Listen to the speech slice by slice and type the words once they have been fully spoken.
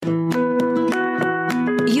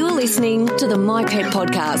listening to the My Pet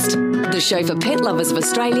Podcast, the show for pet lovers of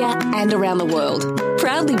Australia and around the world.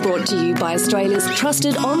 Proudly brought to you by Australia's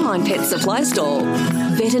trusted online pet supply store,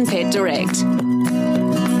 Vet and Pet Direct.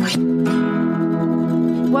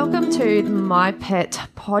 Welcome to My Pet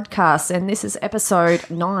Podcast, and this is episode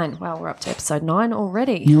 9. Well, we're up to episode 9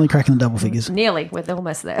 already. Nearly cracking the double figures. Nearly. We're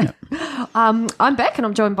almost there. Yep. I'm Bec, and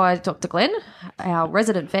I'm joined by Dr Glenn, our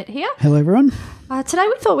resident vet here. Hello, everyone. Today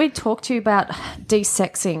we thought we'd talk to you about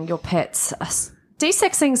desexing your pets.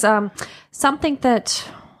 Desexing's something that,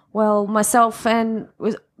 well, myself and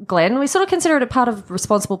Glenn, we sort of consider it a part of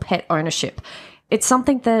responsible pet ownership. It's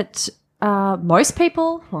something that most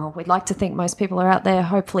people, well, we'd like to think most people are out there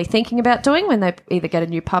hopefully thinking about doing when they either get a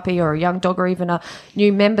new puppy or a young dog or even a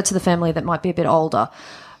new member to the family that might be a bit older.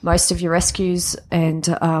 Most of your rescues and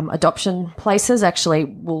adoption places actually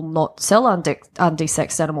will not sell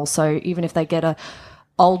undesexed animals. So even if they get a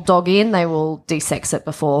old dog in, they will desex it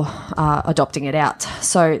before adopting it out.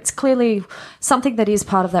 So it's clearly something that is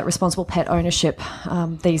part of that responsible pet ownership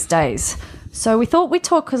these days. So we thought we'd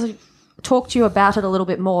talk to you about it a little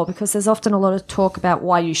bit more, because there's often a lot of talk about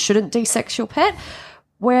why you shouldn't desex your pet,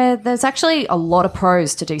 where there's actually a lot of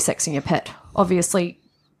pros to desexing your pet. Obviously,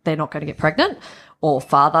 they're not going to get pregnant or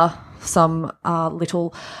father some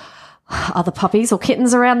little other puppies or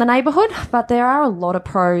kittens around the neighbourhood, but there are a lot of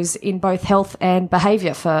pros in both health and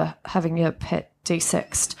behaviour for having your pet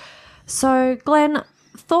desexed. So, Glenn,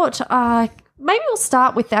 thought maybe we'll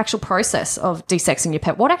start with the actual process of desexing your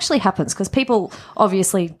pet. What actually happens? Because people,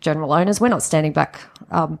 obviously general owners, we're not standing back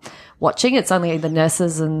watching. It's only the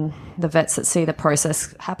nurses and the vets that see the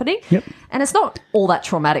process happening. Yep. And it's not all that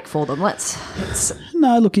traumatic for them.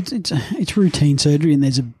 No, look, it's routine surgery, and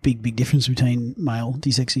there's a big difference between male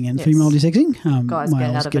desexing and female desexing. Guys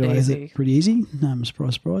males get away with it pretty easy.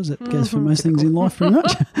 Surprise, surprise. That goes for most things in life pretty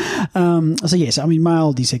much. So yes, I mean,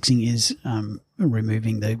 male desexing is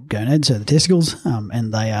removing the gonads, so the testicles,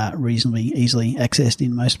 and they are reasonably easily accessed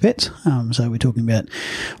in most pets. So we're talking about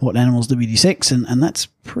what animals do we desex, and that's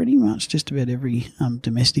pretty much just about every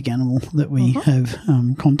domestic animal that we have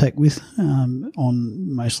contact with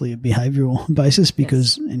on mostly a behavioural basis,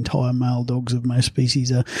 because entire male dogs of most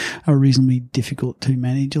species are reasonably difficult to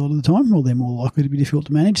manage a lot of the time, or they're more likely to be difficult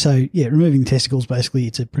to manage. So yeah, removing the testicles, basically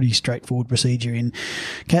it's a pretty straightforward procedure in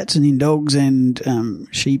cats and in dogs and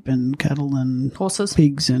sheep and cattle and horses,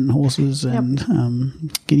 pigs and horses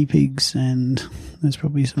and guinea pigs, and there's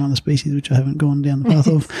probably some other species which I haven't gone down the path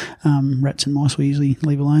of. Rats and mice we usually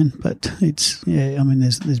leave alone, but it's I mean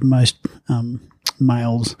there's most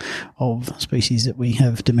males of species that we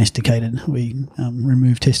have domesticated, we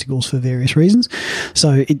remove testicles for various reasons.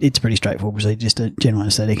 So it's a pretty straightforward procedure, just a general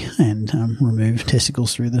anaesthetic, and remove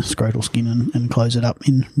testicles through the scrotal skin and close it up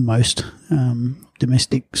in most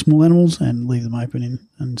domestic small animals, and leave them open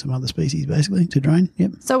in some other species basically to drain.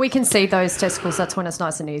 Yep. So we can see those testicles. That's when it's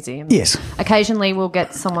nice and easy. And yes. Occasionally we'll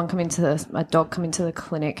get someone a dog come into the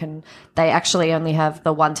clinic, and they actually only have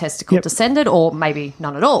the one testicle descended, or maybe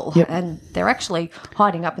none at all. Yep. And they're actually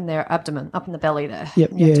hiding up in their abdomen, up in the belly there.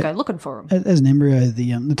 Yep. You have to go looking for them. As an embryo,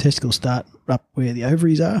 the testicles start up where the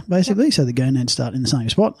ovaries are basically. So the gonads start in the same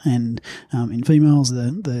spot, and in females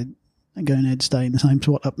the gonads stay in the same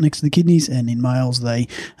spot up next to the kidneys, and in males they,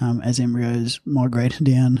 as embryos, migrate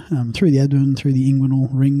down through the abdomen, through the inguinal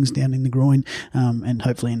rings, down in the groin, and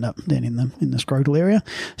hopefully end up down in the scrotal area.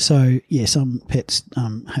 So yeah, some pets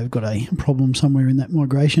have got a problem somewhere in that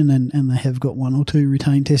migration, and they have got one or two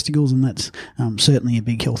retained testicles, and that's certainly a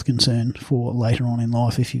big health concern for later on in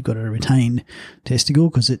life if you've got a retained testicle,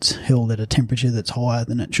 because it's held at a temperature that's higher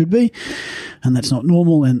than it should be, and that's not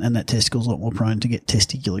normal, and that testicle's a lot more prone to get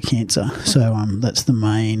testicular cancer. So that's the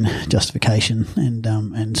main justification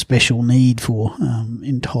and special need for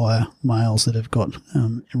entire males that have got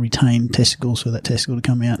retained testicles, for that testicle to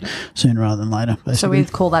come out sooner rather than later, basically. So we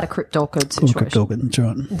call that a cryptorchid situation. Cryptorchid, that's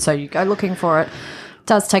right. And so you go looking for it. It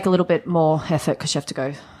does take a little bit more effort, because you have to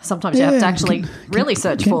go. Sometimes you have to actually really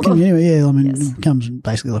search for them. Yeah, I mean, it comes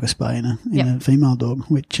basically like a spay in a female dog,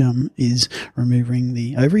 which is removing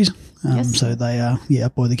the ovaries. So they are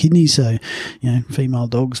up by the kidneys. So female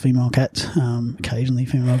dogs, female cats, occasionally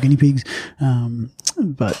female guinea pigs,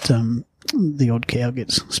 but the odd cow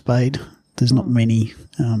gets spayed there's not many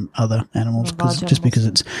other animals just because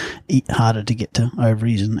it's harder to get to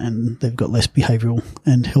ovaries and they've got less behavioural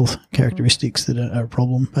and health characteristics that are a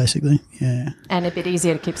problem, basically. Yeah, and a bit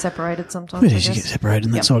easier to keep separated sometimes. A bit easier to get separated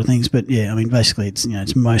and that sort of things. But yeah, I mean, basically, it's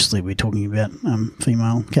it's mostly we're talking about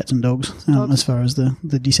female cats and dogs. As far as the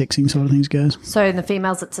desexing sort of things goes. So in the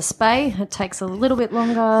females, it's a spay. It takes a little bit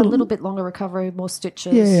longer recovery, more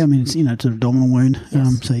stitches. Yeah, I mean, it's it's an abdominal wound,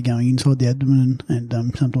 so you're going inside the abdomen and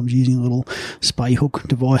sometimes using a little spay hook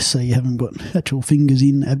device, so you haven't got actual fingers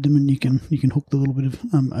in abdomen. You can hook the little bit of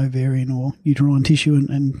ovarian or uterine tissue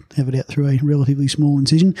and have it out through a relatively small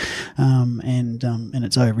incision, and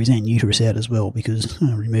it's ovaries and uterus out as well, because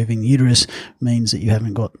removing the uterus means that you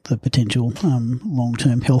haven't got the potential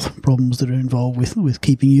long-term health problems that are involved with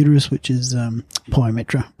keeping uterus, which is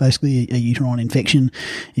pyometra, basically a uterine infection.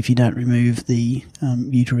 If you don't remove the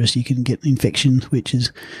uterus, you can get infection, which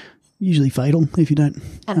is usually fatal if you don't.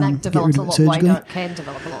 And that develops a lot later. Can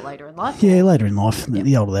develop a lot later in life. Yeah, later in life. Yep.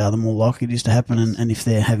 The older they are, the more likely it is to happen. And if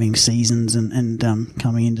they're having seasons and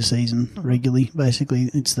coming into season regularly, basically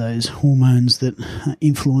it's those hormones that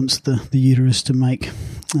influence the uterus to make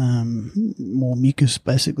more mucus,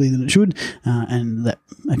 basically, than it should, and that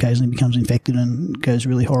occasionally becomes infected and goes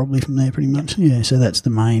really horribly from there, pretty much. Yeah, so that's the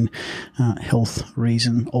main health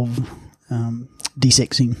reason of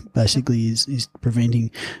desexing, basically, is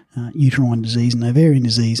preventing uterine disease and ovarian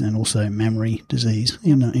disease, and also mammary disease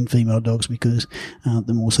in female dogs, because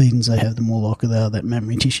the more seasons they have, the more likely they are that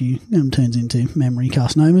mammary tissue turns into mammary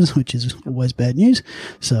carcinomas, which is always bad news.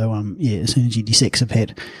 So, as soon as you desex a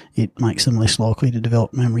pet, it makes them less likely to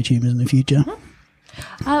develop mammary tumours in the future.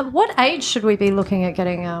 What age should we be looking at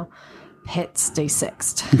getting our pets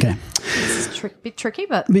desexed? Okay. This is a bit tricky,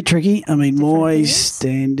 but... A bit tricky. I mean, my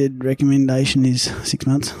standard recommendation is 6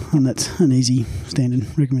 months, and that's an easy standard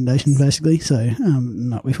recommendation, basically. So,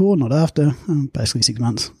 not before, not after, basically 6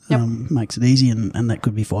 months makes it easy, and that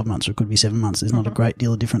could be 5 months or it could be 7 months. There's not a great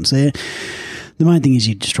deal of difference there. The main thing is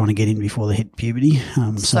you're just trying to get in before they hit puberty.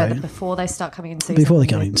 So that before they start coming in season. Before they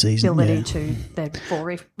come in season, ability to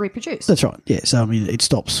therefore reproduce. That's right, yeah. So, I mean, it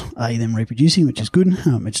stops, them reproducing, which is good.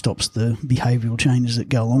 It stops the behavioural changes that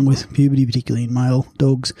go along with puberty, particularly in male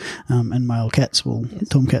dogs and male cats. Well,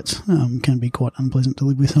 tomcats can be quite unpleasant to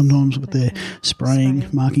live with sometimes with their spraying,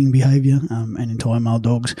 marking behaviour, and in male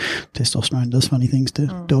dogs, testosterone does funny things to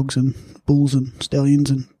dogs and bulls and stallions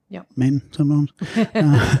and men sometimes.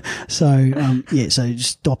 So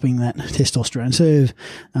just stopping that testosterone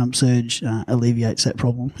surge alleviates that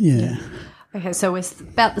problem. Yeah. Okay, so we're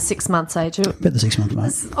about the 6 months age. About the 6 month mark.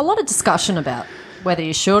 There's a lot of discussion about whether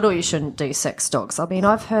you should or you shouldn't desex dogs. I mean,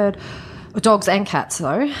 I've heard dogs and cats,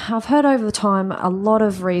 though. I've heard over the time a lot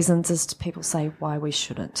of reasons as to people say why we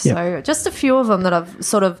shouldn't. Yep. So just a few of them that I've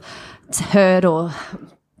sort of heard or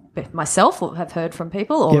myself or have heard from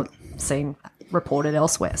people or seen reported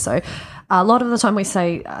elsewhere. So a lot of the time we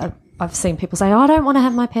say, I've seen people say, I don't want to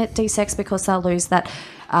have my pet desexed because they'll lose that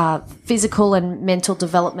physical and mental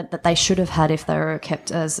development that they should have had if they were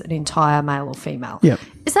kept as an entire male or female. Yep.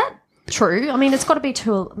 Is that true? I mean, it's got to be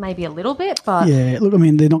to maybe a little bit, but... Yeah, look, I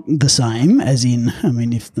mean, they're not the same, as in, I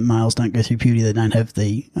mean, if the males don't go through puberty, they don't have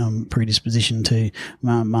the predisposition to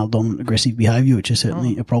male-dominant aggressive behaviour, which is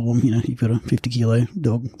certainly a problem. You know, you've got a 50-kilo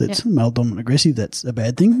dog that's male-dominant aggressive, that's a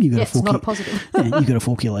bad thing. You've got it's not a positive. You've got a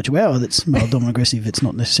 4-kilo chihuahua that's male-dominant aggressive. It's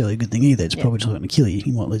not necessarily a good thing either. It's probably just going to kill you.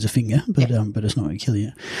 You might lose a finger, but it's not going to kill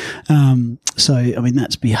you. So, I mean,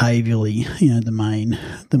 that's behaviourally,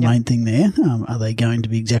 the main thing there. Are they going to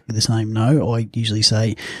be exactly the same? No. I usually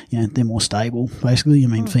say, they're more stable, basically. I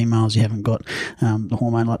mean, females, you haven't got the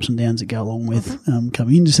hormone ups and downs that go along with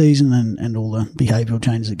coming into season and all the behavioural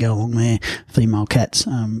changes that go along there. Female cats,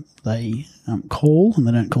 they call, and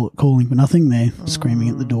they don't call it calling for nothing. They're screaming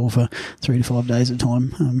at the door for 3 to 5 days at a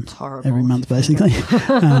time, every month, basically.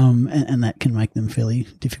 and that can make them fairly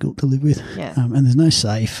difficult to live with. Yeah. And there's no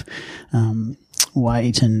safe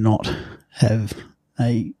way to not have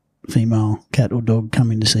a female cat or dog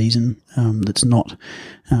come into season that's not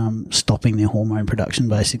stopping their hormone production,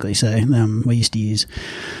 basically. So we used to use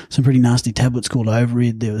some pretty nasty tablets called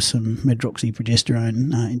Overid. There was some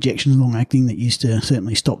medroxyprogesterone injections, long-acting, that used to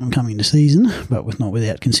certainly stop them coming into season, but not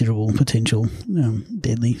without considerable potential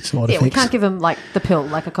deadly side effects. Yeah, we can't give them like the pill,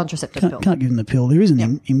 like a contraceptive pill. Can't give them the pill. There is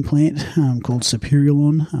an implant called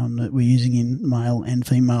Superiorlon that we're using in male and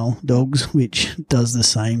female dogs, which does the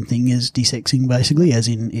same thing as desexing, basically, as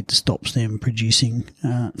in it stops them producing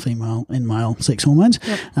female and male sex hormones.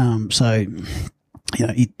 So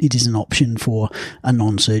it is an option for a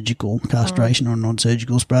non-surgical castration or a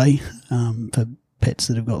non-surgical spray for pets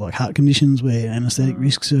that have got like heart conditions where anaesthetic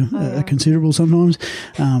risks are considerable sometimes,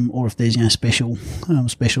 or if there's special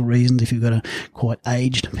reasons, if you've got a quite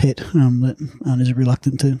aged pet that owners are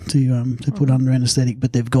reluctant to put under anaesthetic,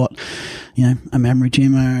 but they've got a mammary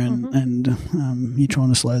tumour and you're trying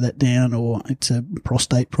to slow that down, or it's a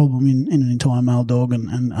prostate problem in an entire male dog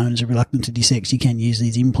and owners are reluctant to desex, you can use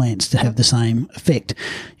these implants to have the same effect.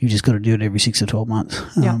 You've just got to do it every 6 or 12 months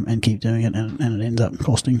and keep doing it, and it ends up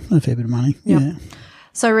costing a fair bit of money. Yeah.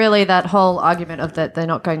 So really that whole argument of that they're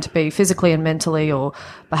not going to be physically and mentally or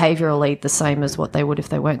behaviourally the same as what they would if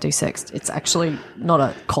they weren't desexed, it's actually not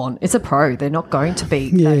a con, it's a pro. They're not going to be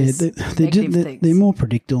those negative things. They're more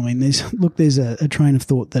predictable. I mean, there's a train of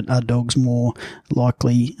thought that are dogs more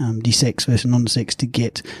likely desexed versus non-desexed to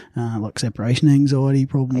get like separation anxiety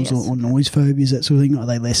problems or noise phobias, that sort of thing? Are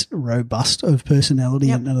they less robust of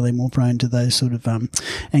personality and are they more prone to those sort of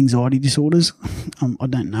anxiety disorders? I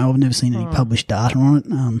don't know. I've never seen any published data on it.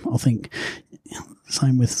 I think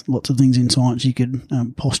same with lots of things in science, you could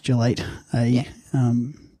postulate a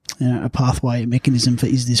pathway, a mechanism for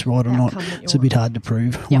is this right or not. It's a bit hard to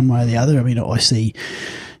prove one way or the other. I mean, I see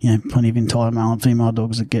plenty of entire male and female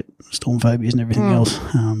dogs that get storm phobias and everything else.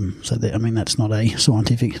 So that's not a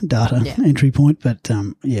scientific data entry point, but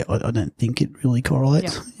I don't think it really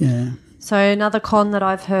correlates. Yeah. So another con that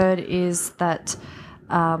I've heard is that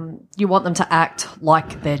you want them to act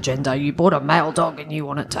like their gender. You bought a male dog and you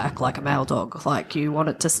want it to act like a male dog. Like you want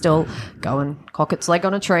it to still go and cock its leg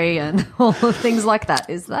on a tree and all the things like that.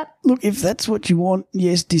 Is that? Look, if that's what you want,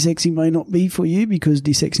 yes, desexing may not be for you because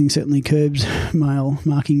desexing certainly curbs male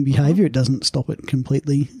marking behaviour. It doesn't stop it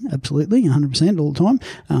completely, absolutely, 100% all the time,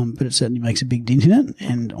 but it certainly makes a big dent in it.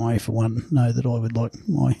 And I, for one, know that I would like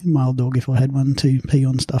my male dog, if I had one, to pee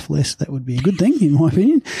on stuff less. That would be a good thing, in my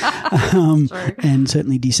opinion. And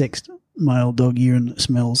certainly desexed male dog urine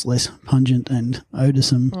smells less pungent and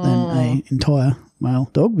odoursome than a entire male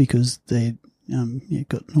dog because they're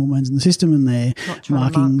got hormones in the system and they're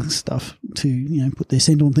marking stuff to put their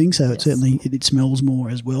scent on things, so it certainly it smells more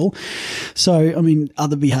as well. So I mean,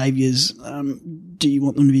 other behaviours, do you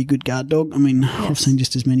want them to be a good guard dog? I mean, I've seen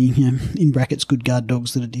just as many in brackets good guard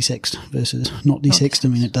dogs that are desexed versus not desexed. I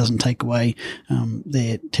mean, it doesn't take away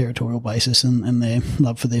their territorial basis and their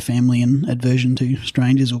love for their family and aversion to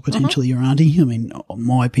strangers or potentially your auntie. I mean,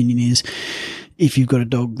 my opinion is if you've got a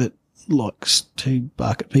dog that likes to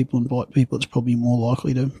bark at people and bite people, it's probably more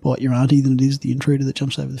likely to bite your auntie than it is the intruder that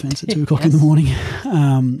jumps over the fence at 2 o'clock in the morning.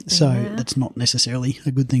 So that's not necessarily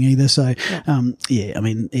a good thing either. So, I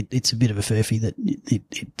mean, it's a bit of a furphy that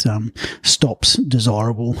it stops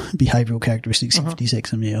desirable behavioural characteristics of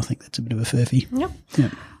desex. And I think that's a bit of a furphy.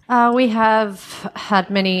 We have had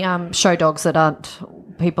many show dogs that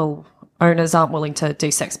owners aren't willing to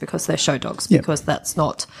desex because they're show dogs, because that's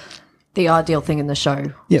not the ideal thing in the show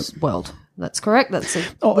world. That's correct. That's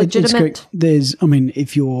a legitimate. It's correct. There's, I mean,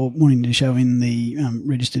 if you're wanting to show in the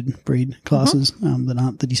registered breed classes that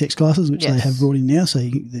aren't the desexed classes, which they have brought in now, so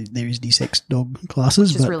there is desexed dog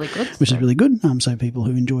classes, which is really good. Which is really good. So people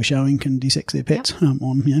who enjoy showing can desex their pets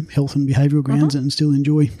on health and behavioural grounds and still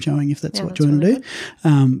enjoy showing if that's what you want to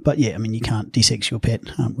do. But I mean, you can't desex your pet,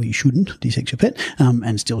 or you shouldn't desex your pet,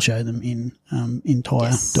 and still show them in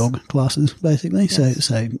entire dog classes, basically.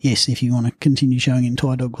 So yes, if you want to continue showing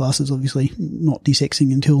entire dog classes, obviously not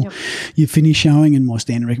desexing until you finish showing, and my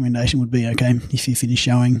standard recommendation would be, okay, if you finish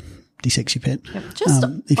showing, desex your pet. Just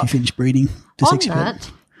if you finish breeding, desex your pet.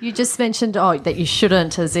 You just mentioned that you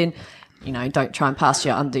shouldn't, as in, don't try and pass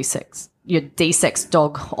your desexed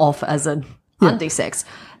dog off as an undesexed.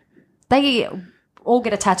 They all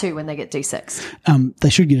get a tattoo when they get desexed. They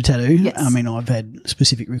should get a tattoo. Yes. I mean, I've had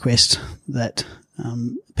specific requests that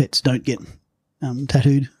pets don't get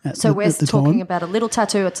tattooed at so we're talking time. About a little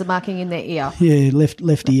tattoo. It's a marking in their ear. Yeah, left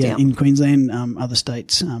ear in Queensland. Other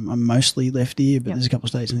states are mostly left ear, but there's a couple of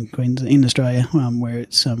states in Queensland, in Australia, where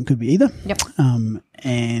it's could be either. Yep.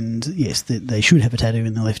 And yes, they should have a tattoo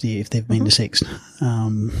in the left ear if they've been desexed.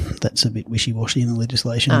 That's a bit wishy-washy in the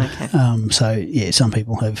legislation. So some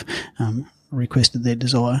people have requested their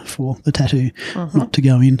desire for the tattoo not to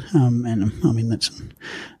go in, and I mean that's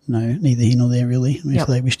neither here nor there really. I mean, if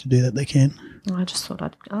they wish to do that, they can. I just thought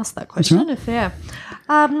I'd ask that question.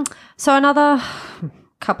 So another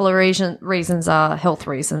couple of reasons are health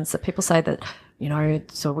reasons that people say that,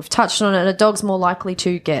 so we've touched on it, a dog's more likely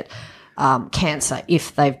to get cancer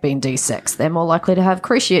if they've been desexed. They're more likely to have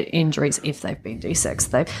cruciate injuries if they've been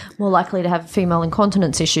desexed. They're more likely to have female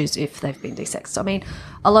incontinence issues if they've been desexed. I mean,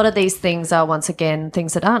 a lot of these things are, once again,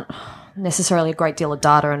 things that aren't necessarily a great deal of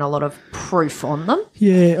data and a lot of proof on them.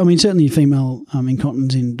 Yeah, I mean, certainly female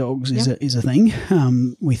incontinence in dogs is a thing.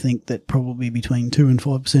 We think that probably between 2 and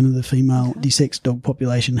 5% of the female desexed dog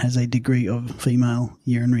population has a degree of female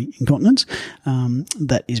urinary incontinence.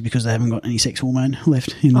 That is because they haven't got any sex hormone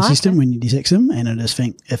left in the system when you desex them, and it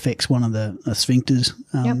affects one of the sphincters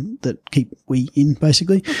that keep wee in,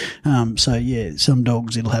 basically. So, yeah, some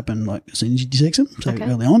dogs it'll happen like as soon as you desex them, so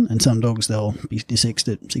early on, and some dogs they'll be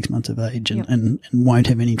desexed at 6 months of age and won't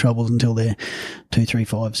have any troubles until they're 2, 3,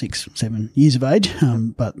 5, 6, 7 years of age.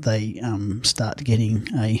 But they start getting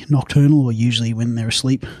a nocturnal, or usually when they're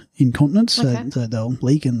asleep, incontinence. So they'll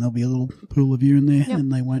leak and there'll be a little pool of urine there,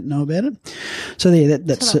 and they won't know about it. So yeah,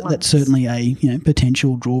 that's certainly a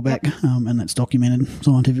potential drawback, and that's documented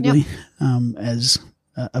scientifically as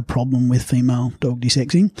a problem with female dog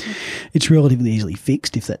desexing. It's relatively easily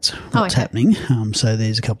fixed if that's what's happening. So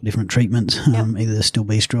there's a couple of different treatments, either the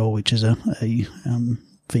stilbestrol, which is a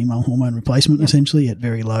female hormone replacement essentially at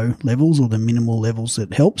very low levels, or the minimal levels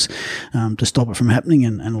that helps to stop it from happening,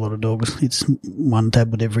 and a lot of dogs it's one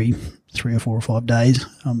tablet every 3 or 4 or 5 days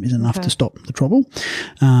is enough to stop the trouble.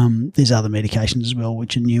 There's other medications as well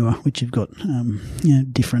which are newer, which have got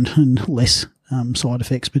different and less side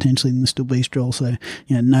effects potentially than the stilbestrol. So,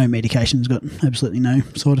 no medication's got absolutely no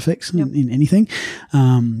side effects in anything.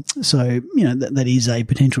 So, that is a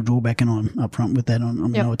potential drawback, and I'm upfront with that.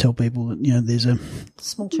 I would tell people that, there's a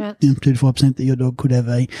small chance, 2 to 5% that your dog could have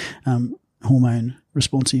a hormone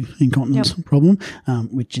responsive incontinence problem,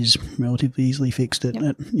 which is relatively easily fixed at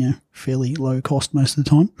fairly low cost most of the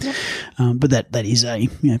time. But that is a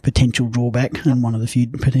potential drawback, and one of the few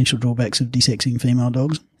potential drawbacks of desexing female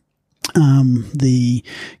dogs. The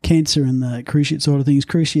cancer and the cruciate side of things.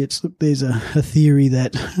 Cruciates, look, there's a theory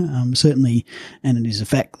that certainly, and it is a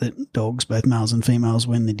fact, that dogs, both males and females,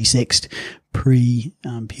 when they're desexed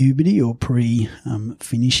pre-puberty or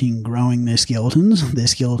pre-finishing growing their skeletons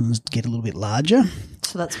get a little bit larger.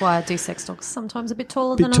 So that's why a desexed dog's sometimes a bit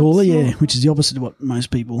taller than which is the opposite of what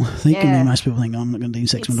most people think. I mean, most people think, I'm not going to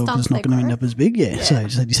desex my dog because it's not going to end up as big. So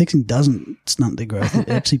desexing doesn't stunt their growth. It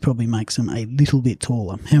actually probably makes them a little bit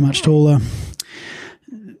taller. How much taller?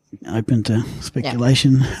 Open to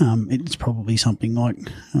speculation. It's probably something like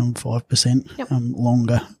 5%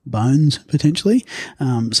 longer bones potentially.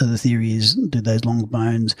 So the theory is, do those longer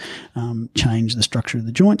bones change the structure of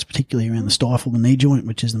the joints, particularly around the stifle, the knee joint,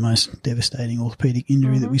 which is the most devastating orthopedic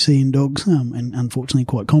injury that we see in dogs, and unfortunately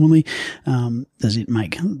quite commonly. Does it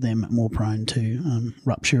make them more prone to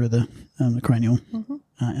rupture of the cranial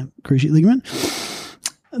cruciate ligament?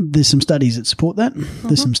 There's some studies that support that.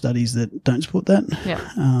 There's some studies that don't support that.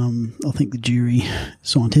 I think the jury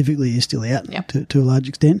scientifically is still out to a large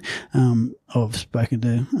extent. I've spoken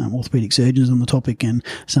to orthopaedic surgeons on the topic, and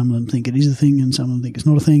some of them think it is a thing and some of them think it's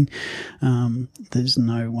not a thing. There's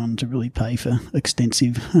no one to really pay for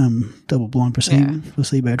extensive double-blind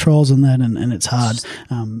placebo trials on that, and it's hard.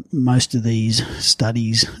 Most of these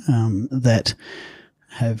studies that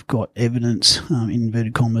have got evidence, in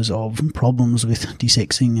inverted commas, of problems with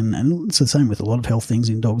desexing, and it's the same with a lot of health things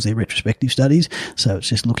in dogs. They're retrospective studies, so it's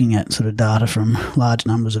just looking at sort of data from large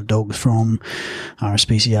numbers of dogs from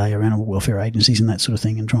RSPCA or animal welfare agencies and that sort of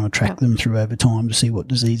thing, and trying to track them through over time to see what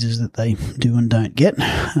diseases that they do and don't get.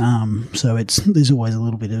 So there's always a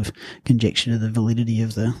little bit of conjecture to the validity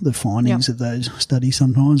of the findings of those studies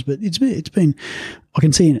sometimes, but it's been I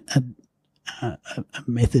can see a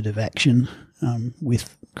method of action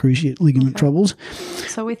with cruciate ligament troubles.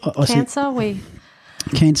 So with cancer's one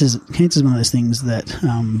of those things that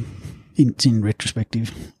it's in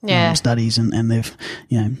retrospective studies, and they've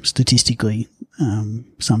statistically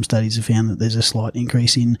some studies have found that there's a slight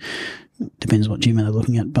increase in, depends what tumour they're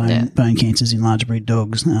looking at, bone cancers in large breed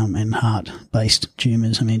dogs, and heart-based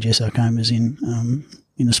tumours, angiosarcomas in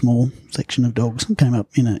a small section of dogs came up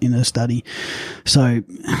in a study. So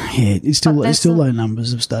it's still low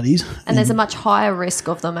numbers of studies, and there's a much higher risk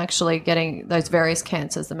of them actually getting those various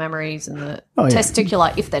cancers, the mammaries and the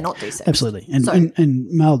testicular, if they're not desexed. Absolutely,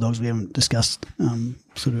 and male dogs we haven't discussed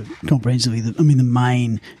sort of comprehensively. The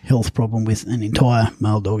main health problem with an entire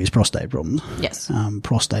male dog is prostate problems. Yes,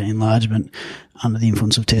 prostate enlargement under the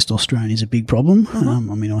influence of testosterone is a big problem.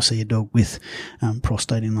 I see a dog with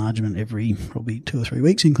prostate enlargement every probably 2 or 3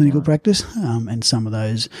 weeks in clinical practice, and some of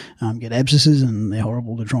those get abscesses, and they're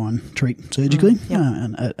horrible to try and treat surgically.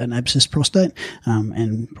 An abscess prostate,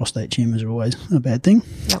 and prostate tumours are always a bad thing.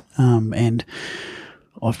 And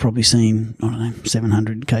I've probably seen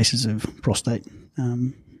 700 cases of prostate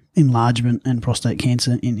enlargement and prostate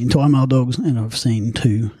cancer in entire male dogs, and I've seen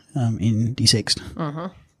 2 in desexed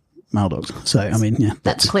male dogs. So, I mean, yeah.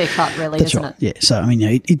 That's clear cut, really, isn't it? Yeah. So, I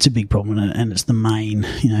mean, it's a big problem, and it's the main,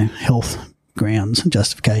 health grounds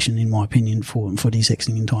justification, in my opinion, for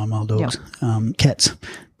desexing entire male dogs. Yep. Cats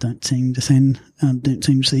don't seem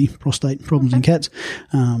to see prostate problems in cats.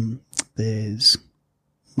 There's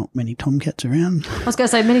not many tomcats around. I was going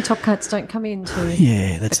to say many tomcats don't come into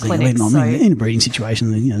that's the clinic. In a breeding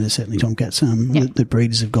situation, there's certainly tomcats that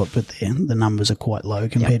breeders have got, but the numbers are quite low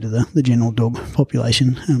compared to the general dog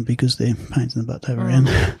population because they're pains in the butt to have around.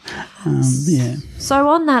 So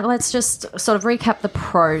on that, let's just sort of recap the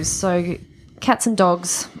pros. So cats and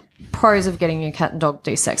dogs, pros of getting your cat and dog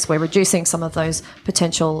desexed. We're reducing some of those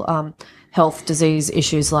potential health disease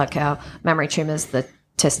issues like our mammary tumours, the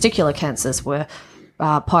testicular cancers. We're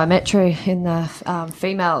pyometry in the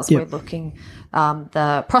females. Yep. We're looking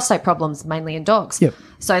the prostate problems mainly in dogs. Yep.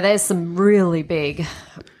 So there's some really big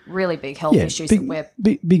health issues.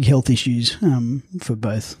 Big health issues for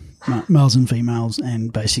both males and females,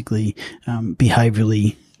 and basically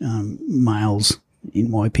behaviourally males, in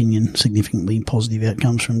my opinion, significantly positive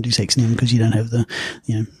outcomes from desexing them because you don't have the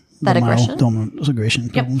that aggression, male dominant aggression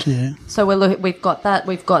problems. Yep. Yeah. So we've got that.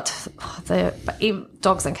 We've got the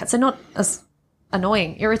dogs and cats. They're not as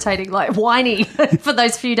annoying, irritating, like whiny for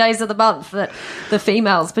those few days of the month that the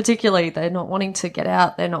females particularly, they're not wanting to get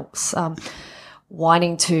out. They're not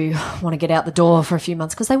whining to want to get out the door for a few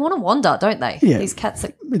months because they want to wander, don't they? Yeah. These cats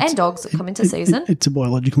and dogs that come into season. It's a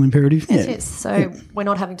biological imperative. It is. So we're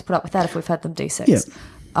not having to put up with that if we've had them desexed.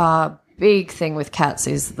 Yeah. Big thing with cats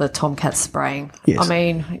is the tomcat spraying. Yes. I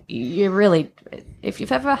mean, you really, if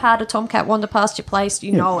you've ever had a tomcat wander past your place,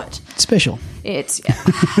 you know it. It's special. It's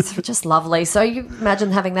just lovely. So you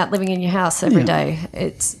imagine having that living in your house every day.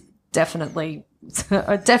 It's definitely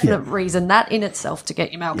a definite reason that in itself to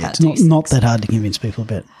get your male cat. It's not that hard to convince people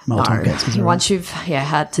about male tomcats. Once you've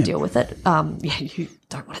had to deal with it, you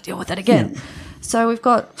don't want to deal with it again. Yeah. So we've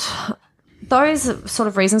got those sort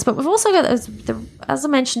of reasons, but we've also got, as I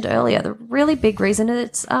mentioned earlier, the really big reason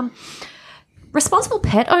is responsible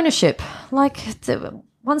pet ownership.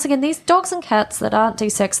 Once again, these dogs and cats that aren't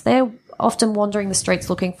desexed, they're often wandering the streets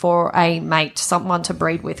looking for a mate, someone to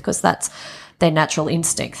breed with, because that's their natural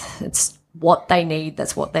instinct. It's what they need.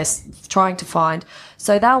 That's what they're trying to find.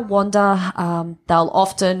 So they'll wander. They'll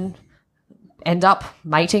often end up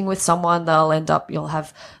mating with someone. You'll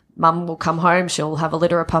have mum will come home, she'll have a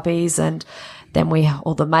litter of puppies, and then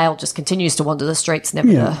the male just continues to wander the streets,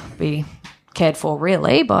 never to be cared for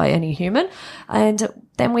really by any human. And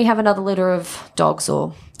then we have another litter of dogs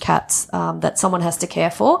or cats that someone has to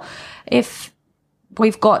care for. If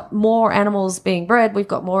we've got more animals being bred, we've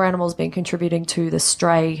got more animals being contributing to the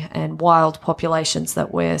stray and wild populations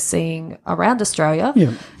that we're seeing around Australia.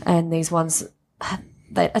 Yeah. And these ones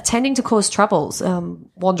that are tending to cause troubles,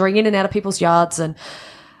 wandering in and out of people's yards and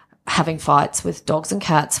having fights with dogs and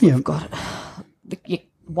cats. We've got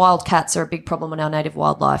wild cats are a big problem in our native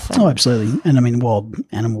wildlife. Absolutely. And I mean, wild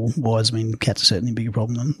animal-wise, cats are certainly a bigger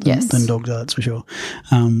problem than dogs are, that's for sure.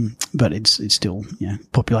 But it's still,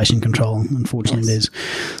 population control. Unfortunately, there's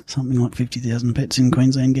something like 50,000 pets in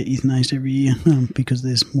Queensland get euthanized every year because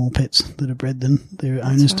there's more pets that are bred than their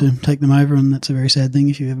owners to take them over, and that's a very sad thing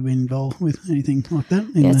if you've ever been involved with anything like that.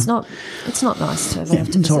 It's not nice to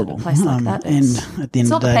have to visit a place like that. And at the end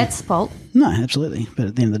of the day, it's not the pet's fault. No, absolutely. But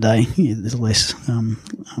at the end of the day, there's less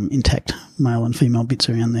intact male and female bits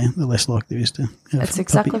around there, the less likely there is to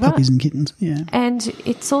have puppies and kittens. Yeah. And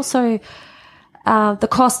it's also the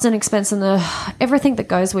cost and expense and everything that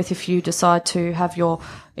goes with if you decide to have your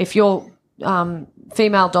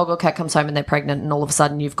female dog or cat comes home and they're pregnant and all of a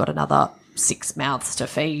sudden you've got another 6 mouths to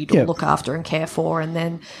feed or look after and care for, and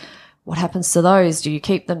then what happens to those? Do you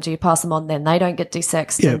keep them? Do you pass them on? Then they don't get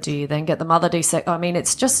desexed. And do you then get the mother desexed? I mean,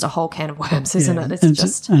 it's just a whole can of worms, isn't it?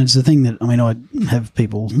 It's the thing that, I have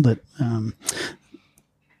people that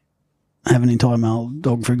have an entire male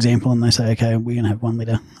dog, for example, and they say, okay, we're going to have 1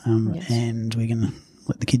 litter and we're going to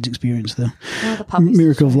let the kids experience the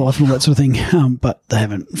miracle of life and all that sort of thing. But they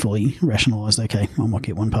haven't fully rationalised, okay, I might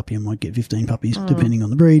get 1 puppy, I might get 15 puppies, depending on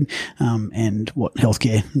the breed, and what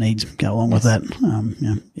healthcare needs go along with that.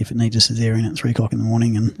 If it needs a caesarean at 3 o'clock in the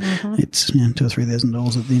morning and it's $2,000 or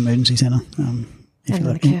 $3,000 at the emergency centre,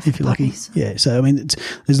 if you're lucky. Yeah, so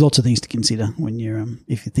there's lots of things to consider when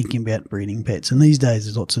if you're thinking about breeding pets. And these days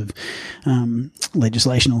there's lots of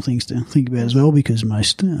legislational things to think about as well, because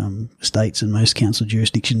most states and most council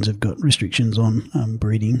jurisdictions have got restrictions on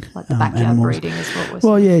breeding. Like the backyard animals. Breeding is what was.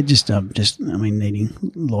 Well, yeah, just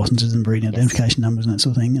needing licenses and breeding identification numbers and that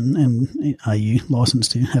sort of thing. And are you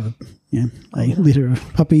licensed to have a litter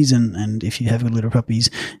of puppies, and if you have a litter of puppies,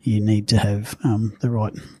 you need to have the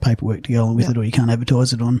right paperwork to go along with it, or you can't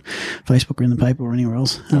advertise it on Facebook or in the paper or anywhere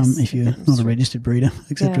else if you're not a registered breeder,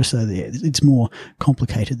 etc. Yeah. So it's more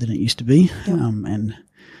complicated than it used to be, and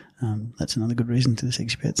that's another good reason to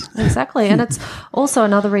sex your pets. Exactly. And it's also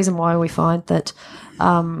another reason why we find that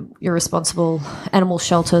your responsible animal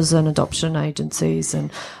shelters and adoption agencies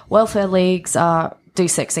and welfare leagues are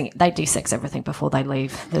desexing. They desex everything before they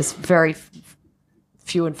leave. There's very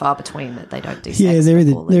few and far between that they don't desex. Yeah, they're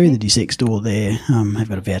either desexed or they have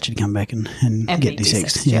got a voucher to come back and get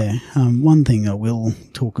desexed. Yeah. One thing I will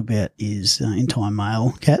talk about is entire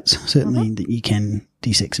male cats. Certainly that you can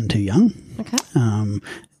desex them too young. Okay.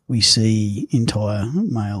 We see entire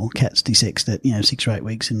male cats desexed at 6 or 8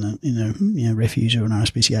 weeks in a refuge or an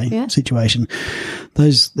RSPCA situation.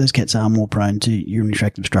 Those cats are more prone to urinary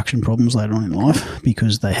tract obstruction problems later on in life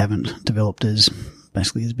because they haven't developed as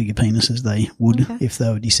big a penis as they would if they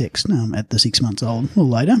were desexed at the 6 months old or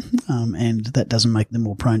later, and that doesn't make them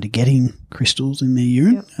more prone to getting crystals in their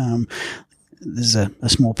urine. Yep. There's a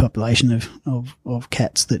small population of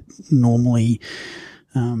cats that normally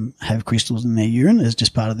have crystals in their urine as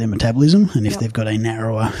just part of their metabolism, and if they've got a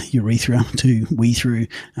narrower urethra to wee through,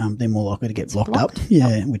 they're more likely to get blocked up,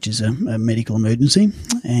 which is a medical emergency.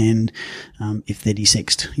 And if they're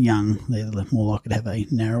desexed young, they're more likely to have a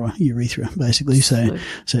narrower urethra, basically. So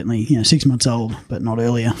certainly 6 months old, but not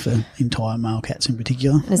earlier for entire male cats in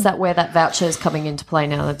particular. And is that where that voucher is coming into play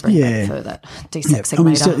now? They bring back for that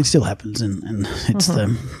desexing it still happens, and it's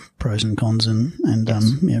the pros and cons and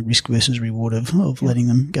risk versus reward of letting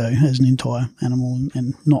them go as an entire animal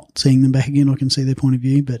and not seeing them back again. I can see their point of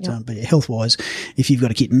view, but health wise, if you've got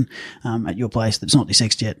a kitten at your place that's not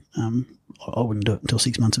desexed yet, I wouldn't do it until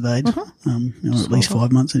 6 months of age, at least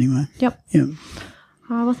 5 months anyway. Yep.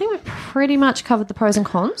 Well, I think we've pretty much covered the pros and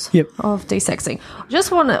cons of desexing. I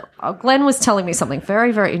just want to, Glenn was telling me something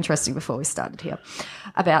very, very interesting before we started here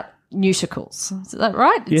about Neuticles. Is that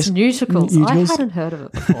right? Yes. It's Neuticles. I hadn't heard of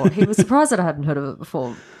it before. He was surprised that I hadn't heard of it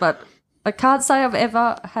before, but I can't say I've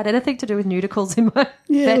ever had anything to do with Neuticles in my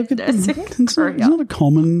vet nursing career. It's not a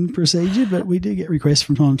common procedure, but we do get requests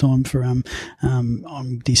from time to time for I'm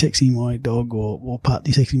desexing my dog or part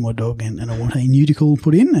desexing my dog and I want a Neuticle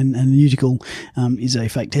put in, and a Neuticle is a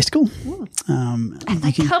fake testicle. And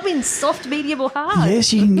they come in soft, medium or hard.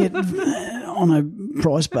 Yes, you can get on a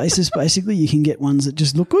price basis, basically, you can get ones that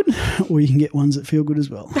just look good or you can get ones that feel good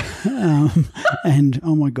as well. And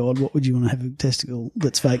oh my God, what would you want to have a testicle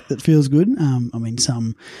that's fake that feels good?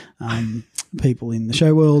 Some people in the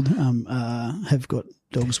show world have got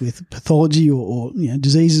dogs with pathology or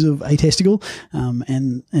diseases of a testicle,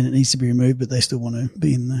 and it needs to be removed, but they still want to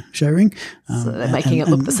be in the show ring. So they're making it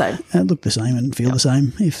look the same. Look the same and feel the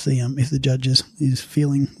same if the judge is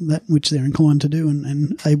feeling that which they're inclined to do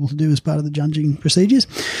and able to do as part of the judging procedures.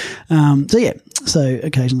 So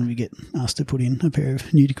occasionally we get asked to put in a pair of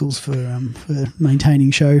Neuticles for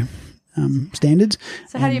maintaining show standards.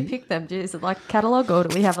 So how do you pick them? Is it like a catalogue, or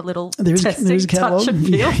do we have a little there's a catalogue. touch and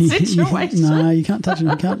feel situation? No, you can't touch them.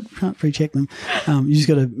 You can't pre-check them. You just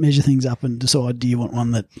got to measure things up and decide, do you want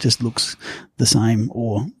one that just looks the same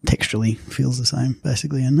or texturally feels the same,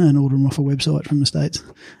 basically, and order them off a website from the States.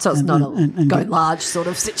 So it's not a go large sort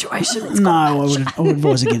of situation. It's I would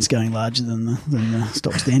advise against going larger than the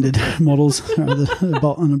stock standard models or a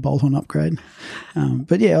bolt-on upgrade.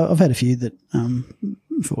 But yeah, I've had a few that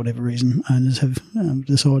for whatever reason, owners have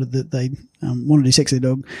decided that they want to desex their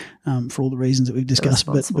dog for all the reasons that we've discussed,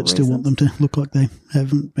 but still want them to look like they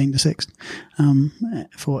haven't been desexed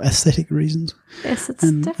for aesthetic reasons. Yes, it's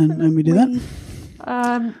definitely and we do that.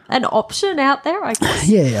 An option out there, I guess.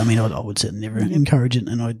 Yeah, I mean, I would certainly never encourage it,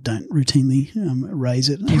 and I don't routinely raise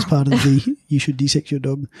it as part of the you should desex your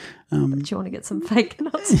dog. But you want to get some fake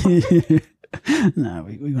nuts? No,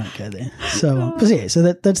 we won't go there. So, so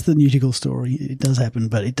that's the Neuticle story. It does happen,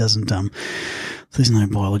 but it doesn't. There's no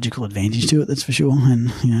biological advantage to it, that's for sure. And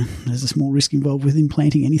there's a small risk involved with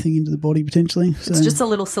implanting anything into the body potentially. So, it's just a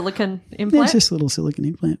little silicone implant. Yeah, it's just a little silicone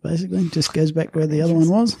implant, basically. Just goes back where the other one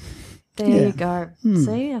was. There you go.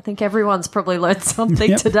 See, I think everyone's probably learned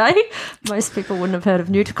something today. Most people wouldn't have heard of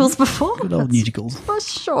Neuticles before. Good old Neuticles. For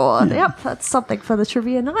sure. Yeah. Yep, that's something for the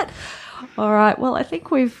trivia night. All right. Well, I think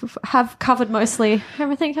have covered mostly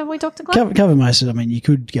everything, haven't we, Dr. Glenn? Cover most of it. I mean, you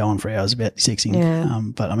could go on for hours about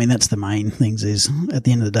desexing, but I mean, that's the main things. Is at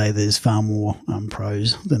the end of the day, there's far more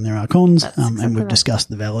pros than there are cons, and we've discussed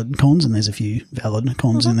the valid cons, and there's a few valid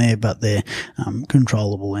cons in there, but they're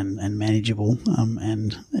controllable and manageable,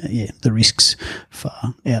 and the risks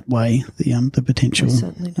far outweigh the potential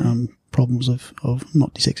problems of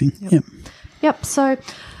not desexing. Yep. So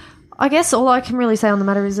I guess all I can really say on the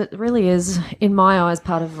matter is it really is, in my eyes,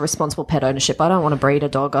 part of responsible pet ownership. I don't want to breed a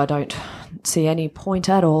dog. I don't see any point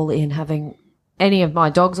at all in having any of my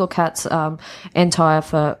dogs or cats entire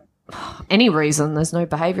for any reason. There's no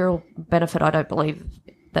behavioural benefit. I don't believe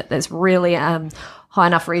that there's really high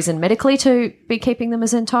enough reason medically to be keeping them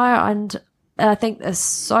as entire. And I think there's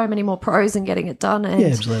so many more pros in getting it done. And Yeah,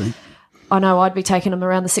 absolutely. I know I'd be taking them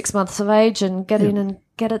around the 6 months of age and get in and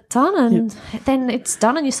get it done, and then it's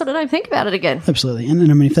done and you sort of don't think about it again. Absolutely. And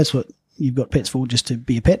I mean, if that's what you've got pets for, just to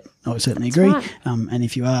be a pet, I would certainly agree. Right. And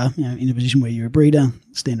if you are in a position where you're a breeder,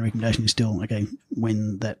 standard recommendation is still, okay,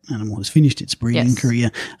 when that animal has finished its breeding career,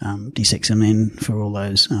 desex them in for all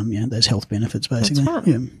those those health benefits, basically. That's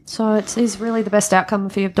right. So it is really the best outcome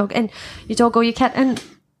for your dog or your cat, and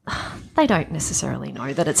they don't necessarily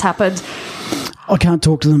know that it's happened. I can't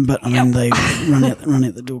talk to them, but I mean they run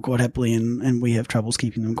out the door quite happily, and we have troubles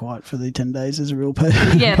keeping them quiet for the 10 days as a real post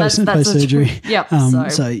surgery. Yep.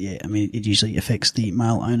 So yeah, I mean it usually affects the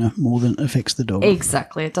male owner more than it affects the dog.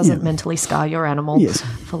 Exactly, it doesn't mentally scar your animal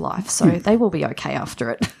for life, so they will be okay after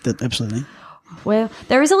it. Absolutely. Well,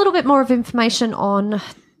 there is a little bit more of information on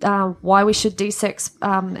why we should desex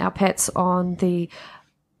our pets on the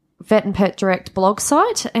Vet and Pet Direct blog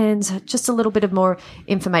site, and just a little bit of more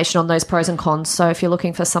information on those pros and cons. So if you're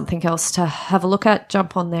looking for something else to have a look at,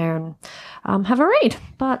 jump on there and have a read.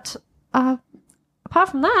 But apart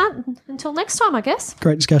from that, until next time, I guess.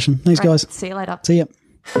 Great discussion. Thanks, guys. See you later. See ya.